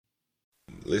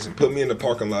Listen, put me in the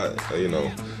parking lot,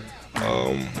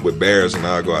 with Bears, and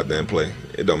I'll go out there and play.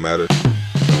 It don't matter.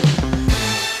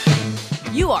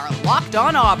 You are Locked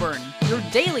On Auburn, your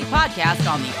daily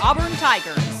podcast on the Auburn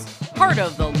Tigers. Part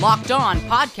of the Locked On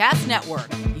Podcast Network,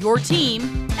 your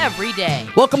team every day.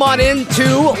 Welcome on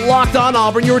into Locked On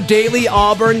Auburn, your daily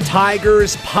Auburn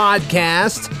Tigers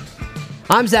podcast.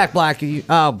 I'm Zach Blackerby.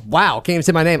 Wow, can't even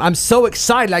say my name. I'm so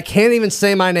excited, I can't even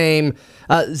say my name.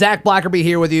 Zach Blackerby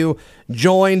here with you,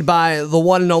 joined by the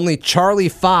one and only Charlie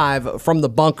Five from the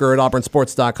bunker at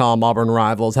auburnsports.com, Auburn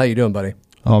Rivals. How you doing, buddy?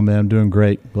 Oh, man, I'm doing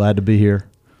great. Glad to be here.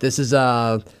 This is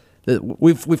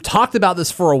we've talked about this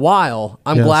for a while.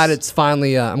 I'm glad it's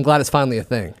finally a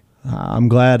thing. I'm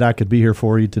glad I could be here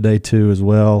for you today too, as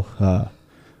well.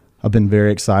 I've been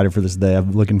very excited for this day. I've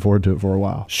been looking forward to it for a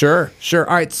while. Sure. All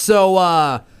right.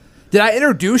 So, did I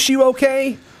introduce you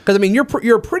okay? Because I mean,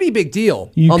 you're a pretty big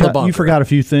deal on the bunker. You forgot a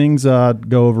few things. Go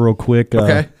over real quick.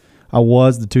 Okay. I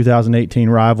was the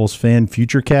 2018 Rivals Fan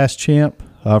FutureCast champ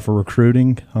for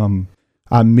recruiting.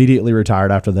 I immediately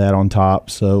retired after that on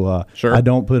top, so sure. I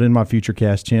don't put in my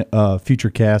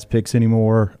FutureCast picks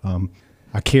anymore.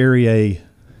 I carry a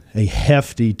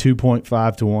hefty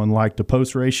 2.5 to 1 like to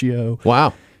post ratio.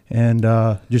 Wow. And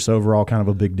just overall kind of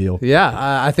a big deal.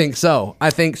 Yeah, I think so.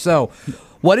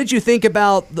 What did you think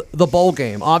about the bowl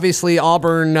game? Obviously,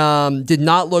 Auburn did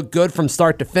not look good from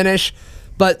start to finish,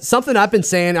 but something I've been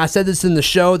saying, I said this in the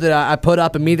show that I put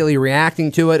up immediately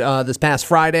reacting to it this past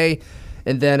Friday,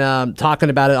 and then talking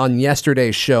about it on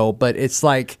yesterday's show, but it's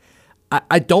like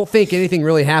I don't think anything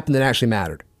really happened that actually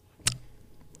mattered.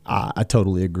 I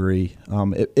totally agree.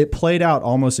 It played out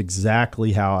almost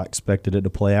exactly how I expected it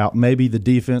to play out. Maybe the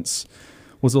defense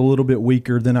was a little bit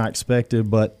weaker than I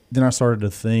expected, but then I started to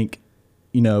think,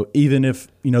 even if,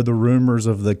 the rumors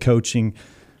of the coaching,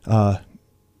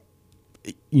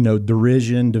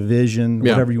 division,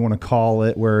 whatever you want to call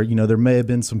it, where, there may have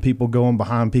been some people going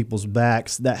behind people's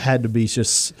backs, that had to be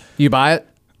just... You buy it?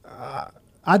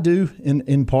 I do,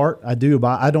 in part. I do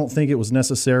buy it. I don't think it was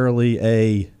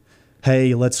necessarily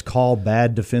hey, let's call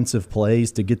bad defensive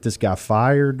plays to get this guy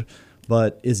fired.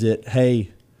 But is it,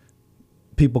 hey,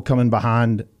 people coming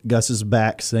behind Gus's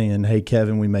back saying, hey,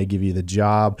 Kevin, we may give you the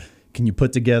job. Can you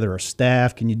put together a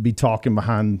staff? Can you be talking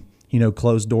behind,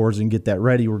 closed doors and get that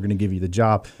ready? We're going to give you the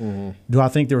job. Mm-hmm. Do I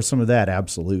think there was some of that?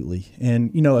 Absolutely. And,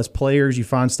 as players, you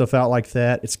find stuff out like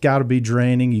that. It's got to be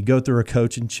draining. You go through a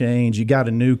coaching change. You got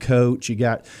a new coach. You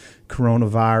got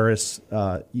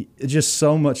coronavirus, just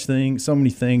so many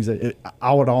things that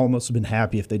I would almost have been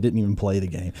happy if they didn't even play the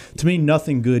game. To me,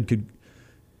 nothing good could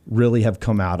really have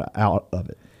come out of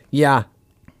it. Yeah.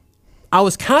 I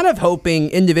was kind of hoping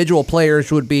individual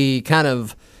players would be kind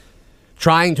of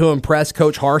trying to impress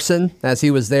Coach Harsin as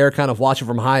he was there kind of watching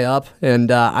from high up.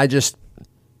 And I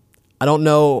don't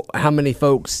know how many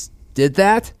folks did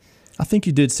that. I think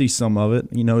you did see some of it.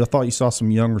 I thought you saw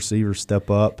some young receivers step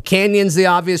up. Canyon's the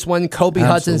obvious one. Kobe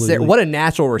Hudson's there. What a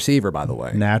natural receiver, by the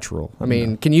way. Natural. I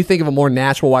mean, can you think of a more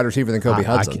natural wide receiver than Kobe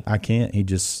Hudson? I can't. It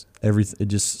just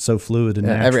so fluid and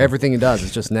natural. Everything he does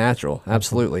is just natural.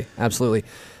 Absolutely.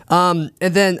 And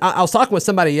then I was talking with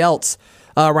somebody else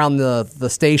around the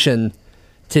station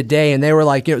today, and they were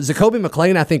like, Zakoby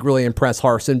McClain, I think, really impressed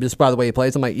Harsin just by the way he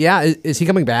plays. I'm like, yeah, is he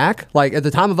coming back? Like, at the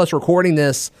time of us recording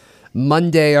this,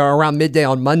 Monday or around midday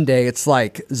on Monday, it's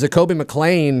like Zakoby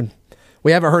McClain,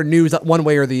 we haven't heard news one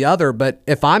way or the other, but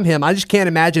if I'm him, I just can't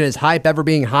imagine his hype ever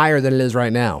being higher than it is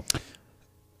right now.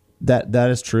 That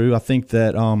is true. I think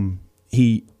that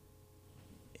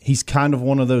he's kind of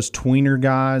one of those tweener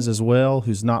guys as well,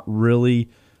 who's not really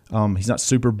he's not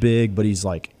super big, but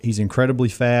he's incredibly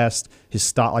fast. His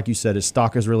stock, like you said, his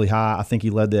stock is really high. I think he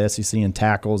led the SEC in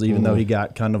tackles, even though he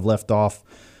got kind of left off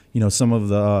some of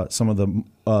the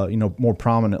more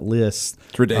prominent lists.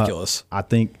 It's ridiculous. I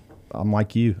think I'm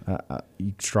like you.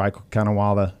 You strike kind of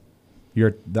while the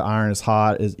iron is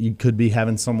hot. You could be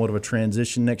having somewhat of a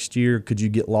transition next year. Could you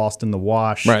get lost in the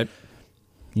wash? Right.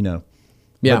 Yeah.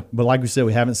 But like we said,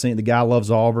 we haven't seen. The guy loves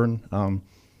Auburn.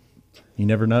 You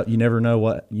never know. You never know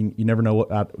what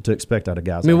to expect out of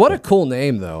guys. I mean, what a cool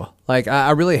name, though. Like,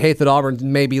 I really hate that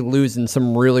Auburn may be losing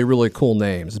some really, really cool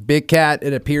names. Big Cat.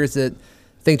 It appears that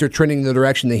things are trending in the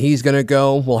direction that he's going to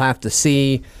go. We'll have to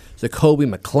see.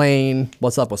 Zakoby McClain.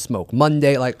 What's up with Smoke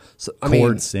Monday?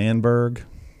 Cord Sandberg.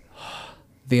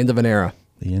 The end of an era.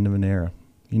 The end of an era.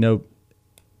 He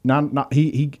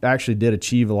actually did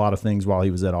achieve a lot of things while he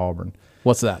was at Auburn.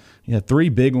 What's that? Yeah, 3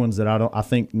 big ones that I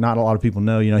think not a lot of people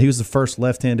know. He was the first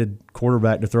left-handed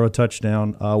quarterback to throw a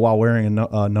touchdown while wearing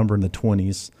a number in the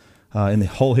 20s in the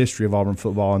whole history of Auburn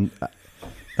football, and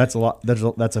That's a lot.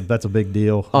 That's a big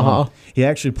deal. Uh-huh. He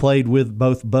actually played with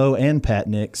both Bo and Pat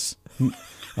Nix.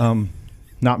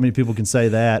 Not many people can say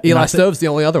that. Eli Stove's the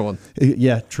only other one.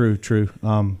 Yeah, true.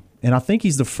 And I think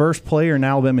he's the first player in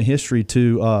Alabama history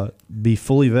to be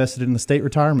fully vested in the state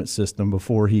retirement system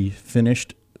before he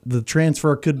finished. The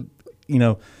transfer could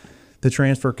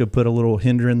put a little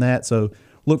hinder in that. So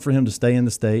look for him to stay in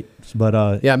the state.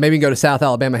 But maybe go to South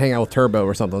Alabama, hang out with Turbo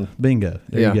or something. Bingo.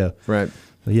 There you go. Right.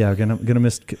 But yeah, gonna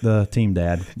miss the team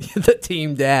dad. The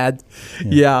team dad.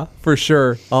 Yeah, for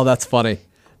sure. Oh, that's funny.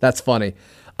 That's funny.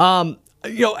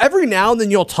 Every now and then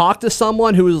you'll talk to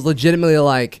someone who is legitimately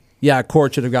like, yeah,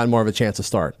 Cord should have gotten more of a chance to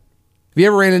start. Have you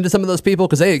ever ran into some of those people?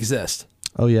 Because they exist.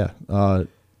 Oh, yeah.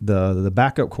 The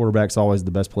backup quarterback's always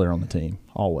the best player on the team,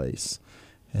 always.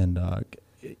 And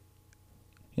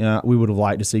we would have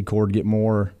liked to see Cord get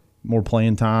more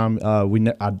playing time.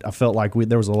 I felt like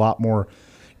there was a lot more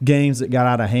games that got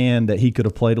out of hand that he could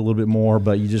have played a little bit more,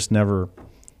 but you just never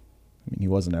 – he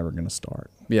wasn't ever going to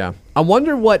start. Yeah. I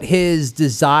wonder what his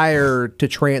desire to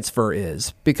transfer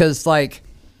is because,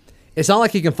 it's not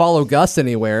like he can follow Gus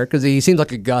anywhere because he seems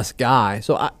like a Gus guy.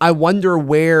 So I wonder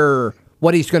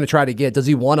what he's going to try to get. Does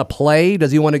he want to play?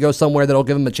 Does he want to go somewhere that'll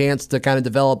give him a chance to kind of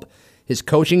develop his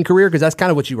coaching career? Because that's kind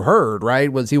of what you heard,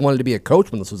 right? Was he wanted to be a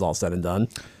coach when this was all said and done?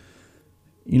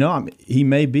 He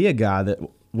may be a guy that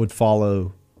would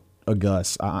follow a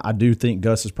Gus. I do think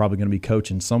Gus is probably going to be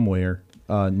coaching somewhere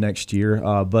next year.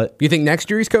 But you think next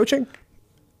year he's coaching?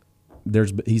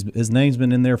 His name's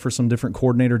been in there for some different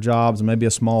coordinator jobs and maybe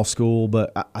a small school,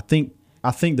 but I think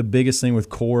the biggest thing with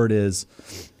Cord is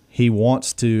he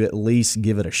wants to at least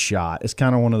give it a shot. It's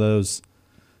kind of one of those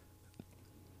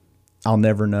I'll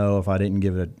never know if I didn't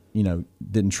give it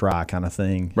didn't try kind of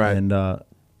thing. Right. And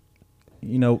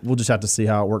we'll just have to see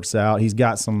how it works out. He's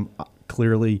got some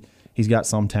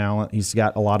talent. He's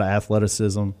got a lot of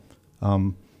athleticism.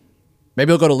 Maybe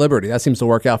he'll go to Liberty. That seems to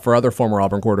work out for other former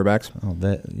Auburn quarterbacks. Oh,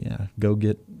 go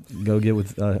get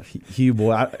with Hugh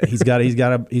boy. He's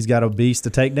got a beast to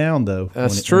take down though.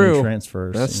 That's true. When he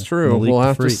transfers. That's true. We'll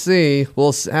have to see.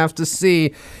 We'll have to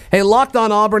see. Hey, Locked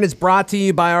On Auburn is brought to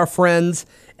you by our friends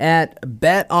at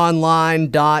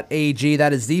BetOnline.ag.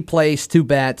 That is the place to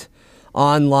bet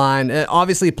online.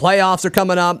 Obviously, playoffs are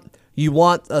coming up. You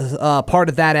want a part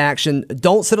of that action.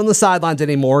 Don't sit on the sidelines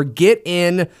anymore. Get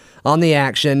in on the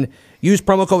action. Use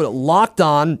promo code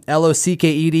LOCKEDON,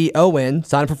 LOCKEDON.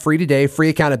 Sign up for free today. Free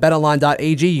account at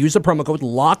betonline.ag. Use the promo code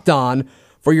LOCKEDON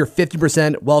for your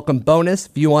 50% welcome bonus.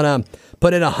 If you want to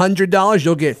put in $100,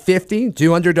 you'll get $50.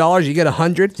 $200, you get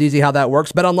 $100. It's easy how that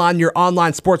works. BetOnline, your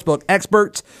online sportsbook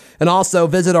experts. And also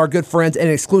visit our good friends and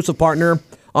exclusive partner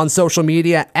on social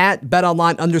media at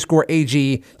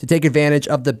betonline_AG to take advantage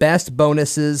of the best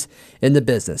bonuses in the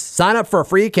business. Sign up for a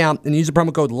free account and use the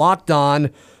promo code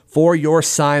LOCKEDON for your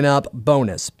sign-up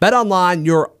bonus. BetOnline,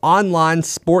 your online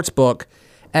sportsbook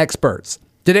experts.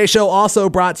 Today's show also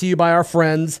brought to you by our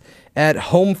friends at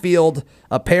Homefield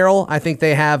Apparel. I think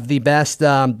they have the best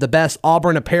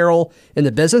Auburn apparel in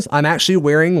the business. I'm actually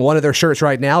wearing one of their shirts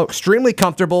right now. Extremely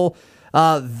comfortable,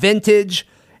 vintage,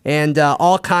 and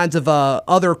all kinds of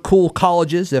other cool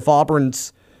colleges. If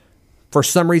Auburn's, for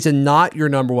some reason, not your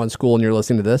number one school and you're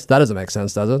listening to this, that doesn't make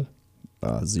sense, does it?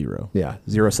 Zero. Yeah,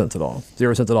 0 cents at all.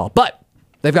 0 cents at all. But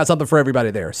they've got something for everybody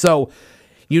there. So,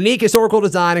 unique historical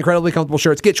design, incredibly comfortable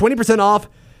shirts. Get 20% off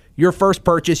your first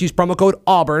purchase. Use promo code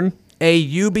AUBURN,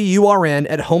 AUBURN,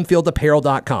 at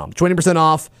homefieldapparel.com. 20%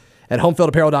 off at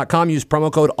homefieldapparel.com. Use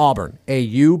promo code AUBURN,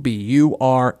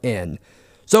 AUBURN.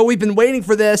 So, we've been waiting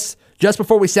for this. Just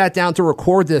before we sat down to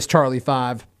record this, Charlie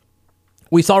 5,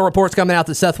 we saw reports coming out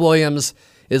that Seth Williams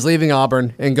is leaving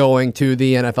Auburn and going to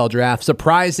the NFL draft.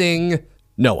 Surprising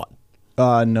no one.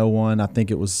 No one. I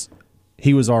think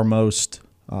he was our most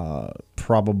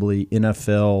probably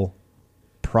NFL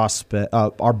prospect,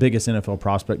 our biggest NFL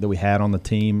prospect that we had on the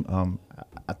team.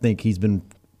 I think he's been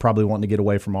probably wanting to get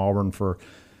away from Auburn for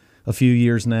a few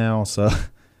years now, so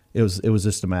it was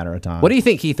just a matter of time. What do you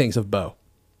think he thinks of Bo?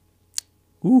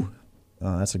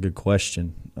 That's a good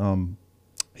question.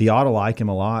 He ought to like him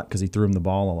a lot because he threw him the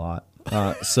ball a lot.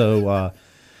 So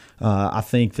I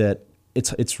think that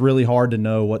it's really hard to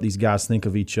know what these guys think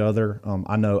of each other.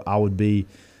 I know I would be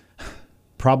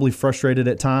probably frustrated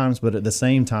at times, but at the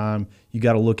same time, you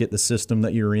got to look at the system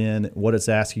that you're in, what it's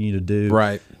asking you to do.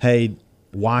 Right. Hey,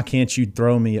 why can't you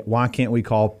throw me? Why can't we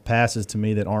call passes to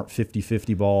me that aren't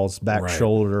 50-50 balls, back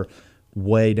shoulder,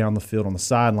 way down the field on the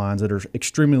sidelines that are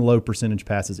extremely low percentage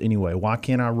passes anyway? Why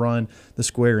can't I run the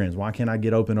square ends? Why can't I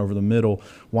get open over the middle?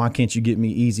 Why can't you get me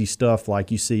easy stuff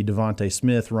like you see Devontae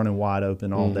Smith running wide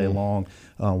open all day long?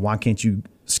 Why can't you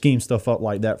scheme stuff up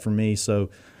like that for me? So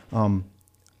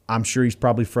I'm sure he's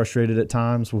probably frustrated at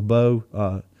times with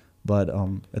Bo, but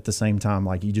at the same time,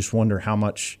 like you just wonder how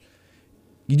much.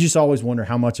 You just always wonder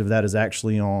how much of that is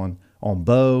actually on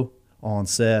Bo, on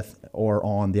Seth, or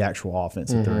on the actual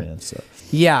offense that they're in. So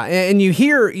yeah, and you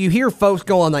hear folks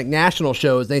go on like national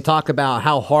shows. They talk about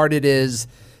how hard it is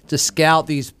to scout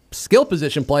these skill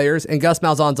position players in Gus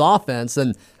Malzahn's offense,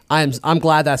 and I'm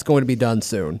glad that's going to be done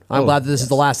soon. I'm glad that this is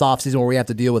the last offseason where we have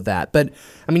to deal with that. But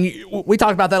I mean, we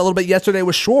talked about that a little bit yesterday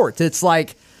with Schwartz. It's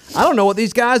like I don't know what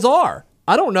these guys are.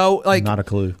 I don't know. Like not a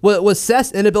clue. Was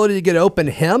Seth's inability to get open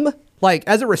him? Like,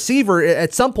 as a receiver,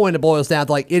 at some point it boils down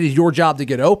to, like, it is your job to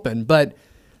get open. But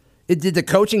did the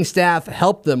coaching staff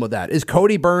help them with that? Is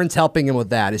Cody Burns helping him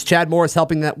with that? Is Chad Morris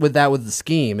helping with the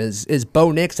scheme? Is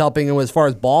Bo Nix helping him as far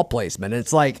as ball placement? And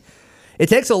it's like, it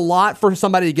takes a lot for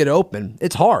somebody to get open.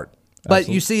 It's hard. But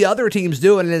Absolutely. you see other teams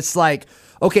do it, and it's like,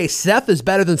 okay, Seth is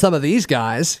better than some of these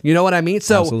guys. You know what I mean?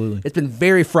 So Absolutely. It's been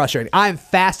very frustrating. I'm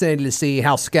fascinated to see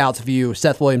how scouts view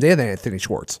Seth Williams and Anthony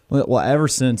Schwartz. Well, ever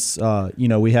since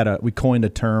we coined a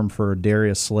term for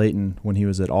Darius Slayton when he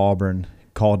was at Auburn,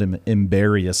 called him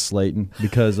Embarius Slayton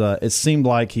because it seemed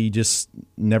like he just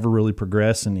never really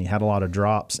progressed and he had a lot of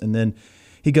drops. And then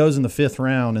he goes in the 5th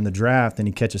round in the draft and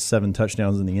he catches 7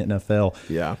 touchdowns in the NFL.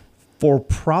 Yeah. For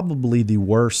probably the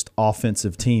worst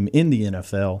offensive team in the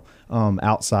NFL,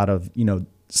 outside of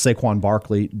Saquon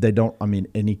Barkley,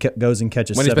 and he goes and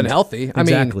catches when 7. He's been healthy.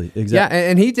 Exactly. Yeah,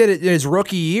 and he did it in his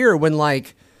rookie year when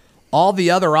like all the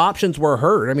other options were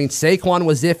hurt. I mean, Saquon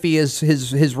was iffy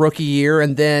his rookie year,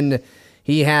 and then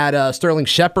he had Sterling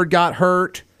Shepard got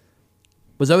hurt.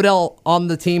 Was Odell on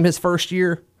the team his first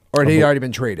year, or had he already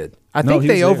been traded? I think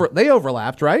they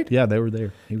overlapped, right? Yeah, they were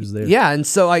there. He was there. Yeah, and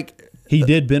so like. He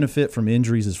did benefit from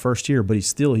injuries his first year, but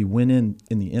he went in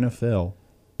the NFL,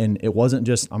 and it wasn't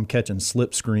just I'm catching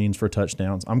slip screens for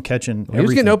touchdowns. I'm catching everything. He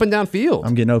was getting open downfield.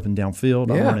 I'm getting open downfield.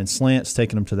 Yeah. I'm running slants,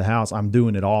 taking them to the house. I'm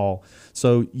doing it all.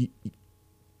 So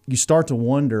you start to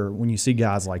wonder when you see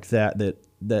guys like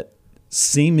that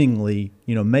seemingly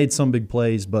made some big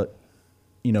plays, but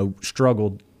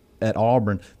struggled at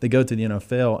Auburn. They go to the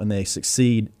NFL and they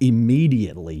succeed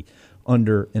immediately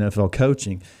under NFL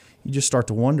coaching. You just start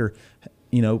to wonder,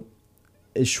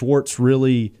 is Schwartz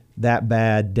really that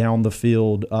bad down the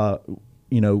field,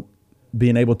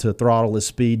 being able to throttle his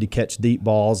speed to catch deep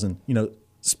balls and,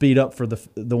 speed up for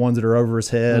the ones that are over his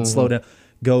head, slow down,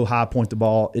 go high point the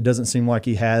ball. It doesn't seem like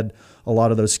he had a lot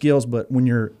of those skills, but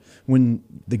when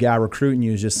the guy recruiting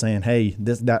you is just saying, hey,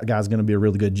 that guy's going to be a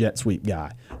really good jet sweep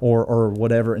guy or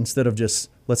whatever, instead of just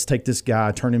let's take this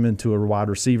guy, turn him into a wide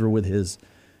receiver with his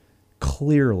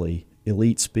clearly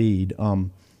elite speed,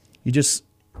 you just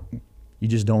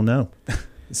don't know.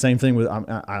 Same thing with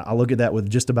I look at that with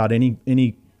just about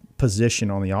any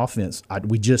position on the offense.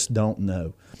 We just don't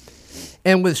know.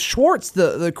 And with Schwartz,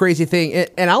 the crazy thing,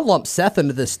 and I'll lump Seth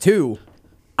into this too,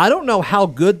 I don't know how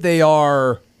good they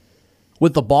are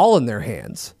with the ball in their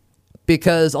hands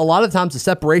because a lot of times the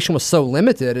separation was so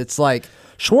limited. It's like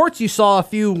Schwartz, you saw a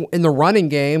few in the running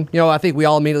game. I think we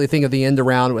all immediately think of the end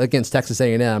around against Texas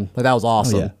A&M. Like that was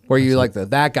awesome. Oh, yeah. Where you like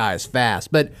that guy is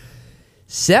fast. But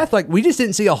Seth, like we just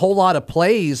didn't see a whole lot of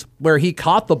plays where he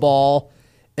caught the ball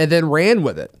and then ran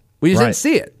with it. We just didn't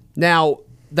see it. Now,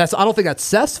 I don't think that's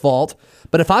Seth's fault.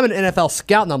 But if I'm an NFL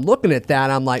scout and I'm looking at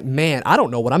that, I'm like, man, I don't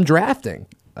know what I'm drafting.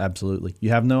 Absolutely. You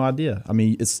have no idea. I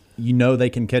mean, they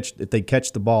can catch if they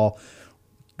catch the ball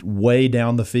way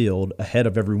down the field ahead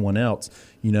of everyone else.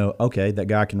 Okay, that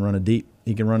guy can run a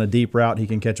deep route, he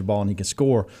can catch a ball and he can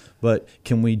score, but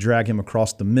can we drag him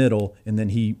across the middle and then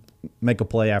he make a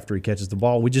play after he catches the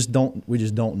ball? We just don't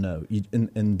know.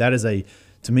 And that is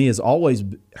to me has always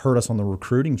hurt us on the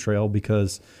recruiting trail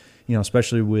because,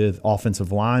 especially with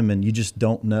offensive linemen, you just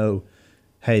don't know,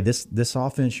 hey, this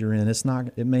offense you're in,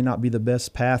 it may not be the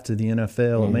best path to the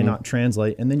NFL. It may not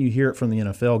translate. And then you hear it from the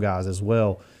NFL guys as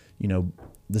well,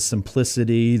 the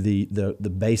simplicity, the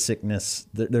basicness.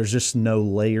 There's just no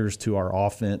layers to our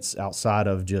offense outside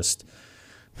of just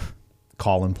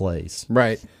calling plays.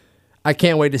 Right. I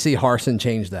can't wait to see Harsin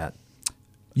change that.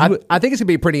 I think it's going to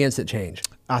be a pretty instant change.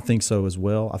 I think so as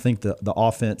well. I think the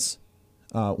offense,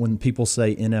 when people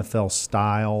say NFL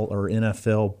style or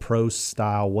NFL pro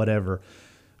style, whatever,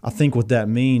 I think what that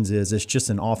means is it's just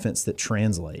an offense that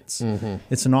translates.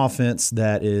 It's an offense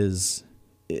that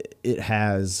it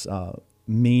has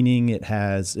meaning.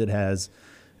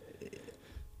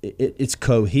 It's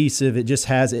cohesive. It just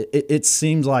has it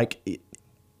seems like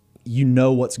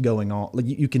what's going on. Like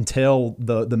you can tell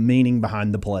the meaning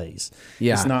behind the plays.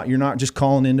 Yeah. You're not just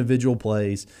calling individual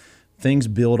plays. things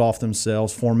build off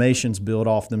themselves. Formations build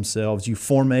off themselves. You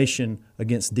formation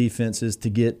against defenses to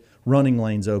get running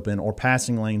lanes open or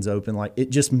passing lanes open. Like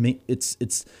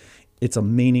it's a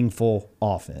meaningful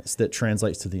offense that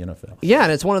translates to the NFL. Yeah,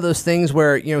 and it's one of those things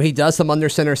where, he does some under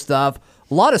center stuff,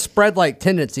 a lot of spread-like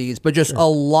tendencies, but just a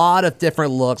lot of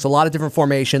different looks, a lot of different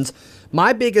formations.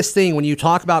 My biggest thing when you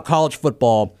talk about college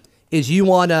football is you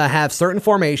want to have certain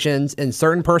formations and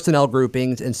certain personnel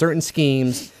groupings and certain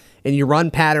schemes, and you run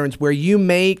patterns where you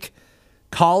make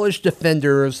college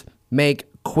defenders make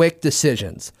quick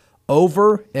decisions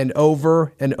over and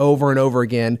over and over and over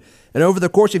again. And over the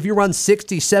course, if you run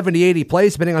 60, 70, 80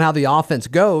 plays, depending on how the offense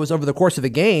goes over the course of a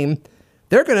game,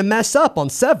 they're going to mess up on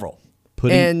several.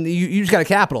 And you just got to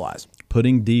capitalize.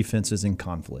 Putting defenses in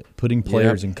conflict, putting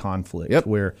players in conflict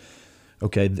where,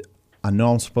 okay, I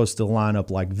know I'm supposed to line up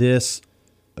like this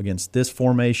against this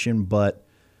formation, but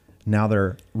now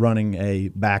they're running a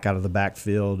back out of the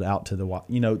backfield out to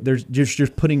the, there's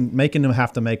just making them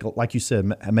have to make, like you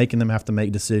said, making them have to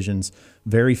make decisions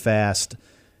very fast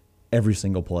every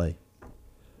single play.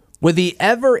 With the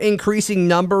ever-increasing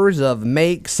numbers of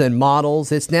makes and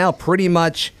models, it's now pretty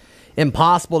much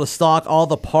impossible to stock all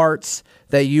the parts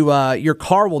that your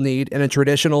car will need in a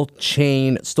traditional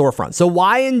chain storefront. So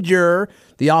why endure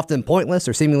the often pointless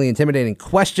or seemingly intimidating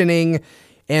questioning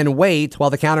and wait while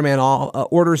the counterman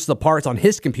orders the parts on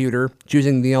his computer,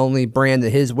 choosing the only brand that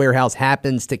his warehouse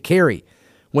happens to carry?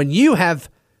 When you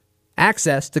have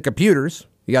access to computers,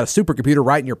 you got a supercomputer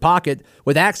right in your pocket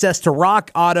with access to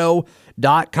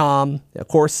rockauto.com. Of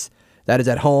course, that is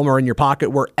at home or in your pocket,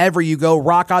 wherever you go.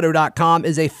 RockAuto.com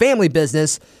is a family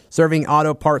business serving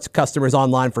auto parts customers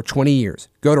online for 20 years.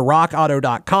 Go to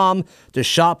RockAuto.com to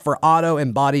shop for auto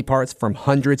and body parts from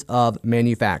hundreds of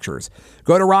manufacturers.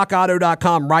 Go to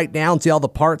RockAuto.com right now and see all the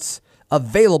parts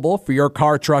available for your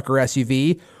car, truck, or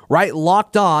SUV. Right,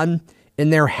 Locked On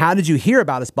in their How Did You Hear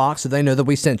About Us box so they know that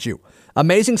we sent you.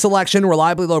 Amazing selection,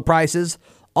 reliably low prices,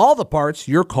 all the parts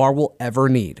your car will ever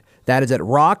need. That is at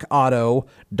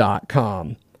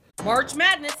rockauto.com. March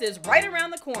Madness is right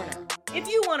around the corner. If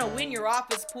you want to win your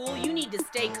office pool, you need to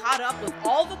stay caught up with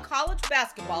all the college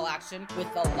basketball action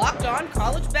with the Locked On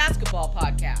College Basketball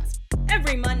Podcast.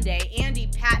 Every Monday, Andy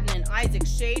Patton and Isaac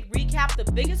Shade recap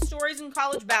the biggest stories in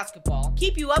college basketball,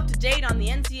 keep you up to date on the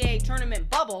NCAA tournament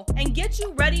bubble, and get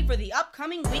you ready for the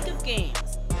upcoming week of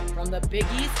games. From the Big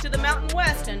East to the Mountain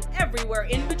West and everywhere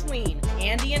in between,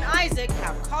 Andy and Isaac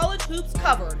have college hoops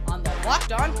covered on the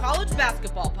Locked On College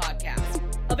Basketball Podcast.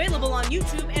 Available on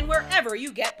YouTube and wherever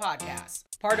you get podcasts.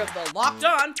 Part of the Locked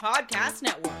On Podcast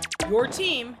Network. Your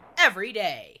team every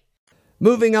day.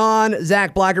 Moving on,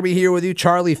 Zach Blackerby here with you.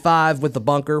 Charlie 5 with The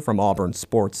Bunker from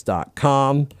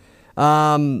auburnsports.com.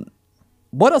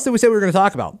 What else did we say we were going to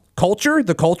talk about? Culture?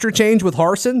 The culture change with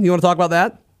Harsin? You want to talk about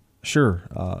that? Sure.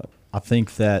 I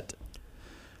think that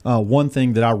one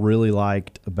thing that I really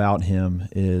liked about him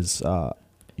is,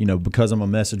 because I'm a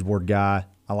message board guy,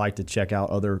 I like to check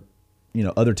out other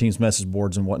teams' message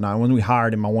boards and whatnot. When we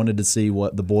hired him, I wanted to see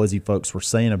what the Boise folks were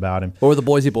saying about him. What were the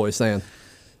Boise boys saying?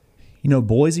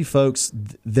 Boise folks,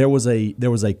 there was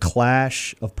a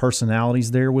clash of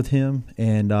personalities there with him,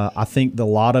 and I think a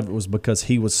lot of it was because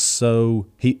he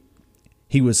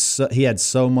had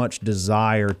so much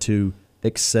desire to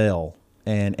excel,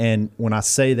 and when I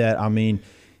say that, I mean,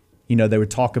 they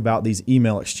would talk about these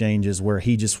email exchanges where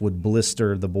he just would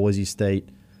blister the Boise State,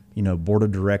 board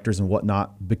of directors and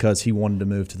whatnot because he wanted to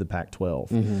move to the Pac-12.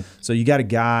 Mm-hmm. So you got a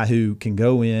guy who can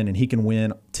go in and he can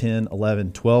win 10,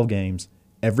 11, 12 games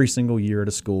every single year at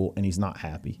a school, and he's not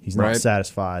happy. He's not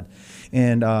satisfied.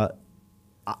 And I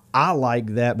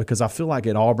like that because I feel like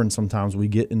at Auburn sometimes we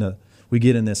get in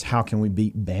this how can we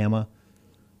beat Bama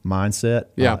mindset.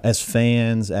 Yeah. As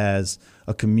fans, as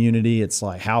a community, it's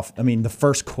like the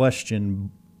first question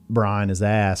Brian is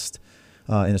asked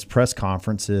in his press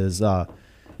conference is, how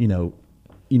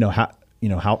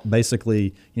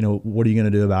basically, what are you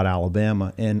going to do about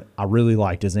Alabama? And I really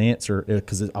liked his answer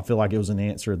because I feel like it was an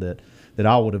answer that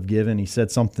I would have given. He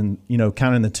said something, kind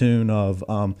of in the tune of,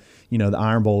 the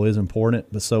Iron Bowl is important,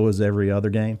 but so is every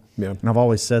other game. Yeah. And I've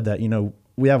always said that,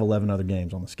 we have 11 other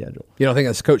games on the schedule. You don't think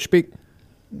that's coach speak?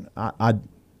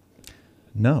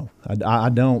 No, I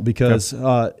don't, because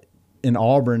in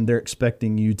Auburn, they're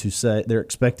expecting you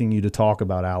to talk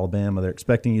about Alabama. They're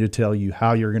expecting you to tell you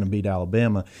how you're going to beat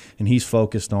Alabama, and he's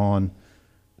focused on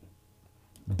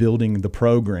building the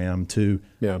program to,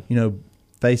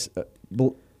 face.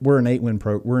 We're an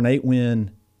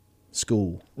 8-win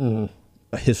school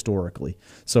historically.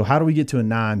 So how do we get to a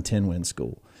 9-10 win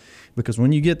school? Because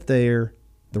when you get there,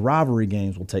 the rivalry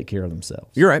games will take care of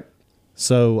themselves. You're right.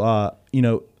 So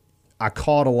I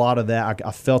caught a lot of that.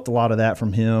 I felt a lot of that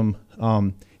from him.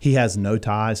 He has no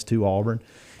ties to Auburn.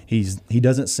 He's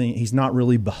not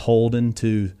really beholden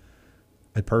to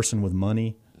a person with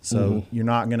money. So you're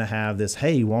not going to have this,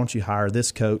 hey, why don't you hire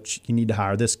this coach? You need to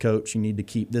hire this coach. You need to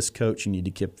keep this coach. You need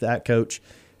to keep that coach.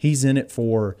 He's in it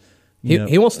for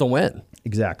he wants to win.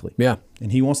 Exactly. Yeah.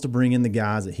 And he wants to bring in the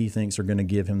guys that he thinks are going to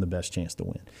give him the best chance to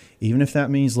win. Even if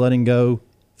that means letting go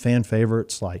fan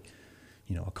favorites like,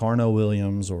 a Carnell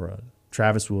Williams or a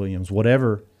Travis Williams,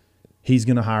 whatever, he's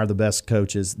going to hire the best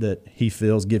coaches that he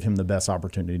feels give him the best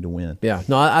opportunity to win. Yeah.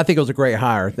 No, I think it was a great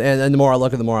hire. And the more I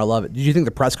look at it, the more I love it. Did you think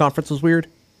the press conference was weird?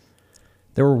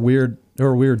 There were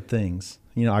weird things.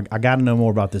 I got to know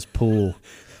more about this pool.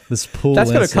 This pool. That's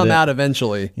going to come incident. out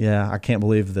eventually. Yeah, I can't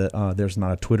believe that there's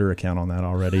not a Twitter account on that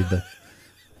already.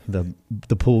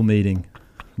 The pool meeting,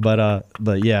 but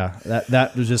yeah,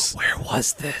 that was just. Where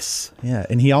was this? Yeah,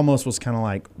 and he almost was kind of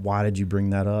like, "Why did you bring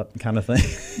that up?" kind of thing.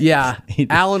 Yeah,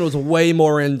 Allen was way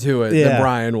more into it than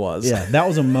Brian was. Yeah, that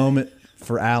was a moment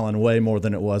for Allen way more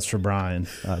than it was for Brian,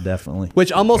 definitely.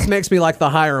 Which almost makes me like the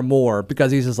hire more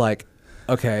because he's just like,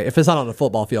 okay, if it's not on the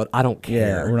football field, I don't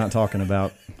care. Yeah, we're not talking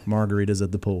about margaritas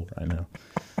at the pool right now.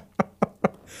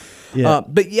 Yeah,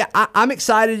 but yeah, I'm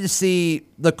excited to see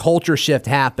the culture shift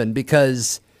happen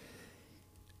because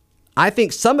I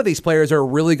think some of these players are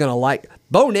really going to like.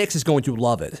 Bo Nix is going to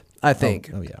love it, I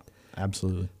think. Oh yeah,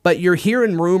 absolutely. But you're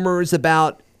hearing rumors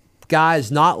about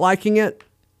guys not liking it,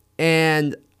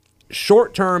 and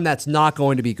short term, that's not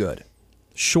going to be good.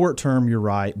 Short term, you're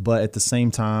right, but at the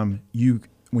same time,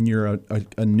 when you're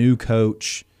a new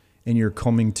coach and you're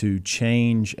coming to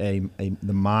change the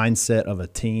mindset of a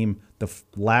team, the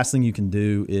last thing you can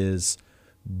do is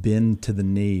bend to the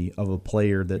knee of a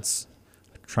player that's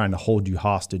trying to hold you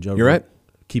hostage over You're right.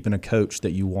 keeping a coach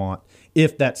that you want.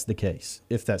 If that's the case,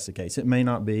 it may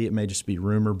not be. It may just be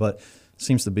rumor, but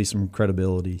seems to be some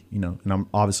credibility. And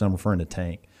I'm referring to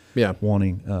Tank. Yeah,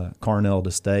 wanting Carnell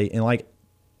to stay, and like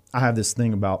I have this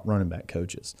thing about running back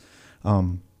coaches.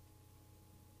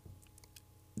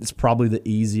 It's probably the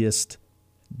easiest,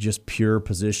 just pure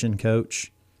position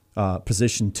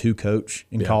to coach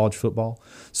in college football.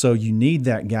 So you need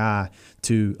that guy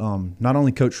to not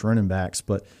only coach running backs,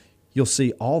 but you'll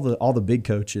see all the big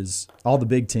coaches, all the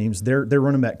big teams. Their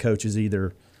running back coach is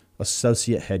either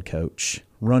associate head coach,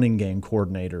 running game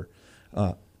coordinator.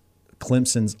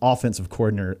 Clemson's offensive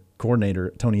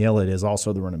coordinator Tony Elliott is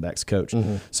also the running backs coach.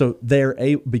 Mm-hmm. So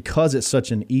because it's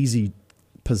such an easy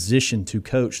position to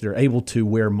coach, they're able to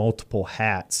wear multiple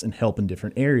hats and help in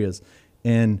different areas.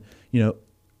 And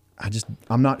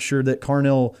I'm not sure that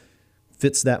Carnell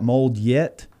fits that mold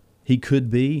yet. He could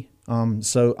be.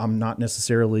 So I'm not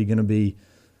necessarily going to be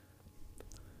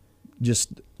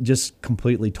just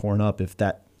completely torn up if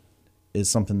that is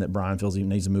something that Brian feels he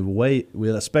needs to move away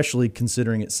with, especially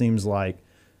considering it seems like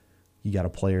you got a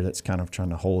player that's kind of trying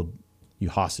to hold you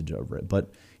hostage over it. But,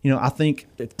 I think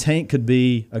Tank could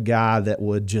be a guy that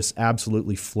would just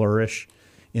absolutely flourish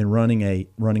in running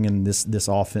in this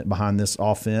offense, behind this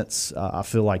offense. I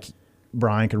feel like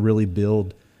Brian could really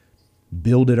build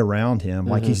it around him,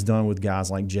 like he's done with guys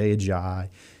like Jay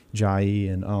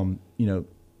Ajayi, and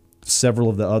several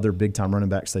of the other big time running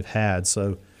backs they've had.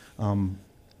 So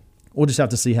we'll just have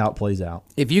to see how it plays out.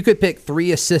 If you could pick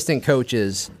 3 assistant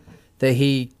coaches that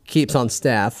he keeps on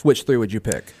staff, which 3 would you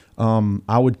pick?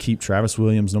 I would keep Travis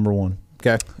Williams number 1.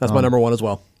 Okay, that's my number 1 as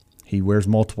well. He wears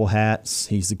multiple hats.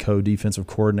 He's the co-defensive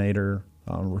coordinator,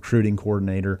 recruiting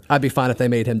coordinator. I'd be fine if they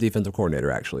made him defensive coordinator,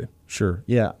 actually. Sure,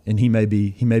 yeah, and he may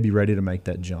be ready to make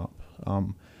that jump.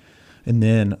 And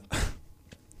then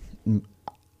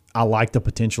I like the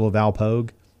potential of Al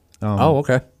Pogue.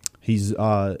 Okay. He's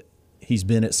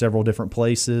been at several different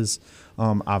places.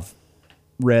 I've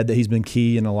read that he's been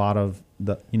key in a lot of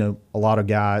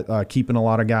guys keeping a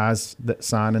lot of guys that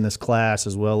signed in this class,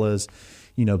 as well as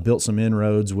built some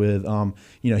inroads with.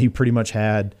 He pretty much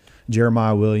had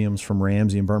Jeremiah Williams from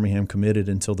Ramsey and Birmingham committed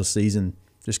until the season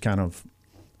just kind of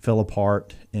fell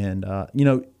apart. And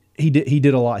he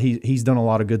did a lot. He's done a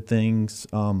lot of good things.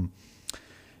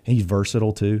 He's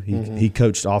versatile too. He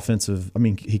coached offensive.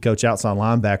 He coached outside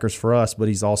linebackers for us, but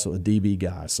he's also a DB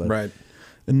guy. So right.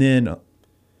 And then,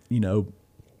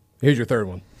 here's your 3rd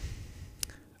one.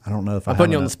 I don't know if I'm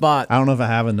putting you on the spot. I don't know if I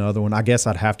have another one. I guess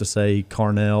I'd have to say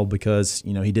Carnell because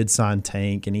he did sign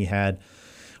Tank, and he had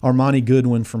Armani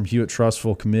Goodwin from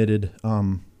Hewitt-Trussville committed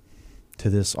to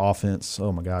this offense.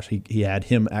 Oh my gosh, he had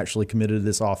him actually committed to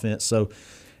this offense. So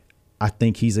I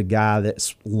think he's a guy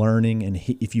that's learning, and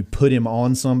if you put him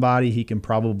on somebody, he can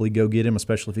probably go get him,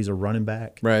 especially if he's a running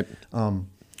back. Right.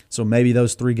 So maybe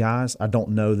those 3 guys. I don't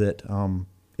know that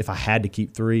if I had to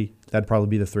keep 3, that'd probably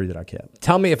be the 3 that I kept.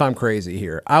 Tell me if I'm crazy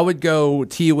here. I would go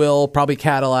T. Will, probably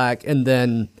Cadillac, and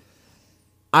then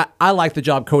I like the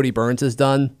job Cody Burns has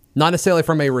done. Not necessarily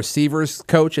from a receivers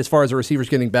coach as far as the receivers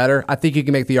getting better. I think you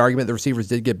can make the argument the receivers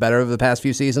did get better over the past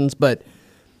few seasons, but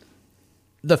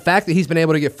the fact that he's been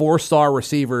able to get 4-star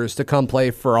receivers to come play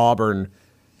for Auburn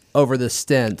over this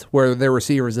stint where their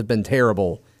receivers have been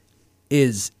terrible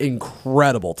is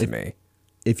incredible to me.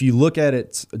 If you look at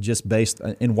it just based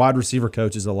in wide receiver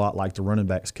coach is a lot like the running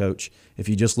backs coach. If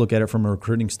you just look at it from a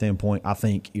recruiting standpoint, I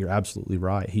think you're absolutely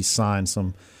right. He's signed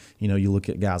some, you look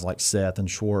at guys like Seth and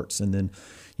Schwartz, and then,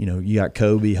 you got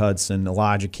Kobe Hudson,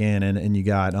 Elijah Cannon, and you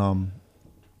got AD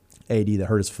that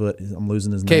hurt his foot. I'm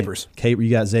losing his name. Capers.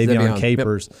 You got Xavier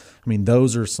Capers. Yep. I mean,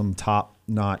 those are some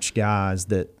top-notch guys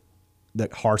that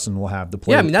Harsin will have to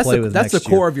play. Yeah, I mean that's the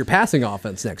core year. of your passing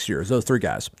offense next year. Is those 3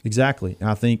 guys. Exactly. And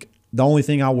I think the only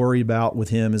thing I worry about with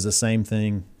him is the same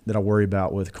thing that I worry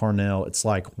about with Carnell. It's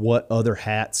like, what other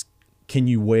hats can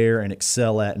you wear and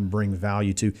excel at and bring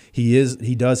value to?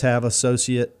 He does have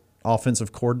associate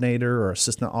offensive coordinator or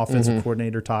assistant offensive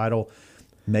coordinator title.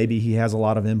 Maybe he has a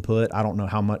lot of input. I don't know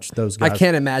how much those guys. I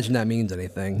can't imagine that means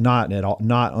anything. Not at all.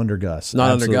 Not under Gus.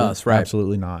 Not under Gus, right?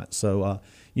 Absolutely not. So,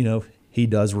 he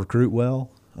does recruit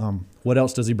well. What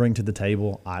else does he bring to the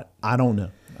table? I don't know.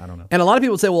 And a lot of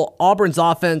people say, well, Auburn's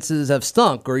offenses have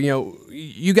stunk, or,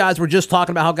 you guys were just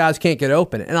talking about how guys can't get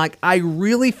open. And I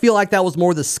really feel like that was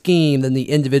more the scheme than the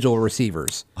individual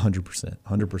receivers. 100%.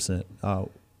 100%.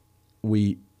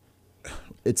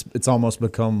 It's almost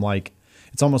become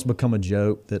a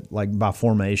joke that, like, by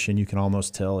formation you can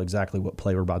almost tell exactly what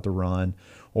play we're about to run,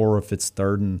 or if it's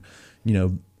third and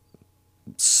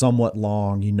somewhat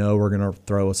long, we're going to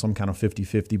throw some kind of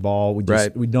 50-50 ball.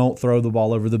 We don't throw the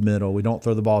ball over the middle. We don't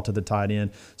throw the ball to the tight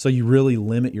end. So you really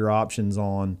limit your options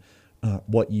on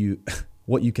what you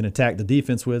can attack the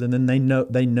defense with, and then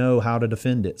they know how to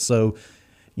defend it. So,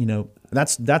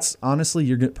 that's honestly,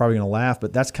 you're probably going to laugh,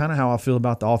 but that's kind of how I feel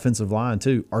about the offensive line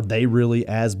too. Are they really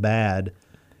as bad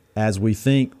as we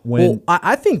think? Well,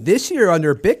 I think this year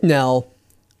under Bicknell,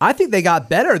 I think they got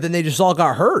better than they just all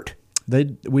got hurt.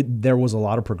 There was a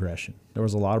lot of progression. Now,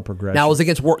 it was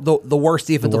against the worst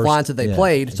defensive lines that they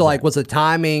played. Exactly. So, like, was the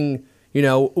timing,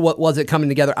 what was it coming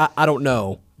together? I don't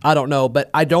know. But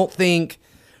I don't think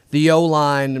the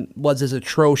O-line was as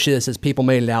atrocious as people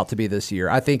made it out to be this year.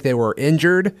 I think they were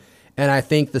injured, and I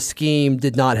think the scheme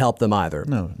did not help them either.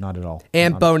 No, not at all.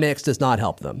 And Bo Nix does not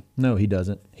help them. No, he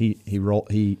doesn't.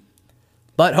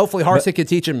 But hopefully Harsin can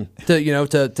teach him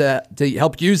to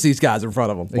help use these guys in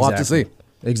front of him. We'll have to see.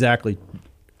 Exactly.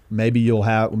 Maybe we'll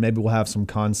have some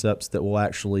concepts that will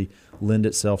actually lend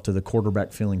itself to the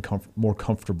quarterback feeling more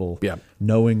comfortable,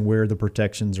 knowing where the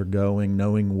protections are going,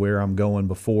 knowing where I'm going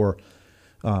before,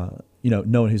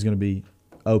 knowing who's going to be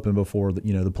open before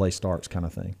the play starts, kind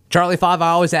of thing. Charlie 5, I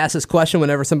always ask this question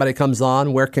whenever somebody comes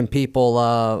on. Where can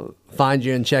people find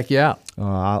you and check you out?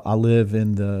 I live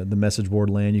in the message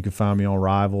board land. You can find me on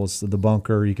Rivals, The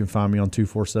Bunker. You can find me on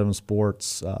 247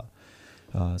 Sports.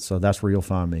 So that's where you'll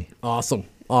find me. Awesome.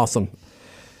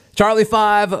 Charlie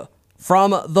 5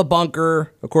 from The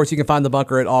Bunker. Of course, you can find The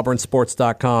Bunker at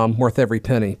auburnsports.com. Worth every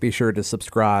penny. Be sure to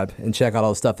subscribe and check out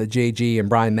all the stuff that JG and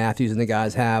Brian Matthews and the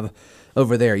guys have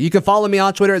over there. You can follow me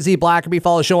on Twitter at ZBlackerby.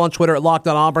 Follow the show on Twitter at Locked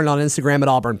On Auburn, on Instagram at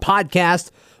Auburn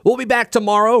Podcast. We'll be back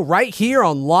tomorrow right here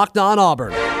on Locked On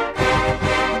Auburn.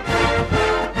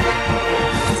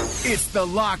 It's the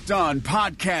Locked On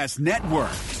Podcast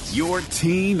Network, your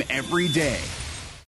team every day.